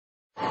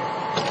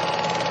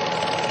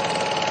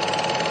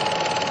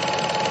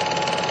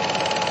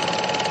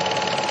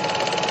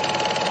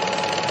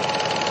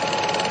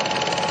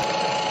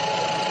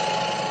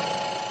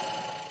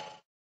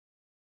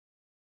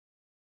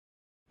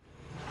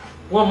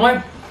Well,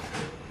 my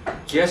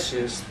guess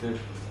is that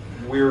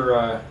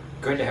we're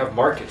going to have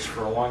markets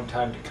for a long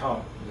time to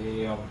come.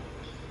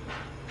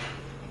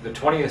 The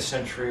 20th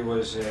century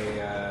was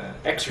a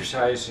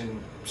exercise in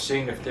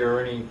seeing if there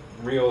are any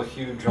real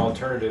huge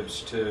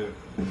alternatives to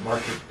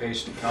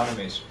market-based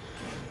economies.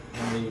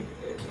 And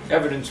the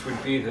evidence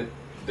would be that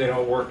they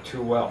don't work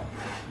too well.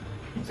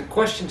 The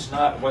question's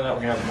not whether or not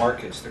we're going to have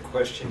markets. The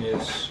question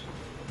is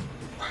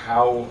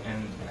how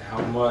and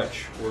how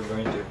much we're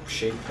going to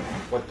shape them,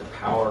 what the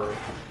power of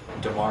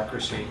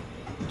democracy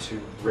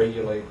to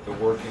regulate the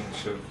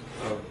workings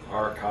of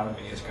our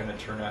economy is going to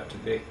turn out to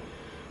be.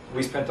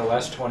 We spent the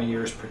last 20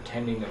 years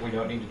pretending that we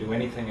don't need to do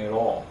anything at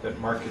all, that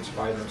markets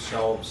by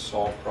themselves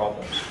solve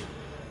problems.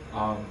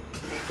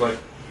 But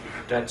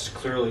that's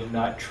clearly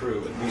not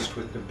true, at least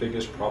with the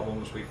biggest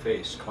problems we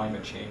face,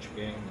 climate change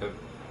being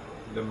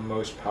the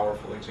most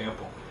powerful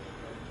example.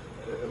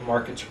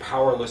 Markets are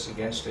powerless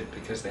against it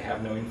because they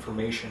have no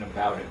information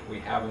about it. We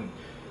haven't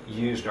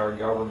used our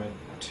government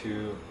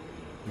to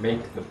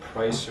make the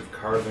price of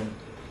carbon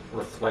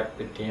reflect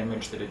the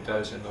damage that it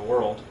does in the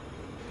world,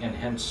 and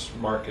hence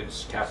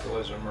markets,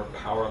 capitalism, are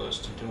powerless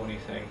to do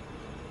anything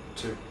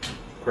to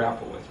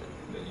grapple with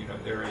it. You know,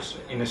 they're as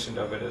innocent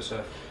of it as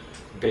a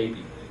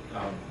baby,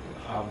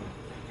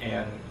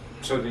 and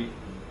so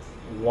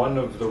one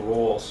of the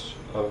roles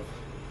of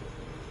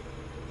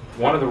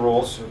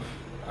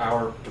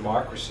our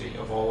democracy,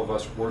 of all of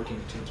us working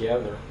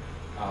together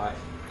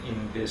in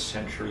this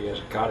century, has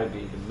got to be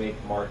to make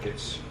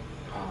markets,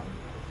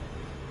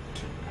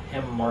 to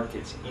hem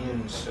markets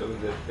in so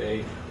that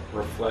they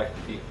reflect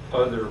the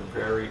other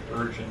very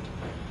urgent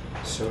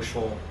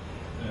social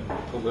and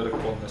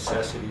political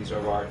necessities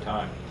of our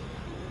time.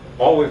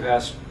 All we've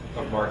asked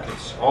of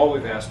markets, all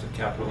we've asked of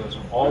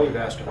capitalism, all we've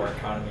asked of our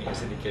economy is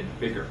that it get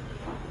bigger.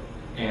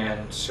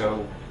 And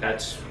so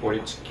that's what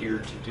it's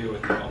geared to do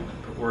at the moment.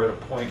 But we're at a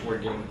point where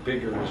getting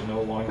bigger is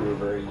no longer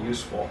very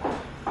useful,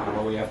 and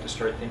where we have to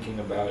start thinking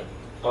about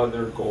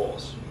other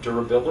goals,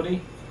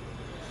 durability,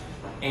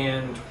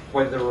 and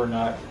whether or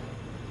not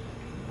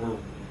we're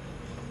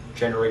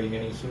generating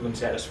any human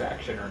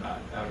satisfaction or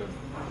not out of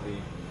the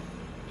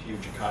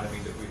huge economy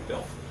that we've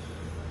built.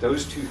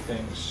 Those two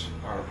things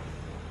are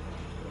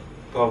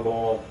above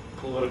all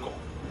political,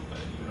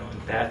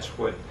 and that's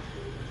what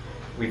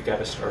we've got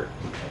to start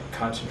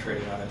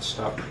concentrating on and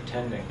stop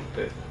pretending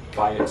that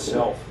by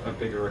itself a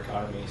bigger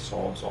economy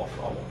solves all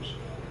problems.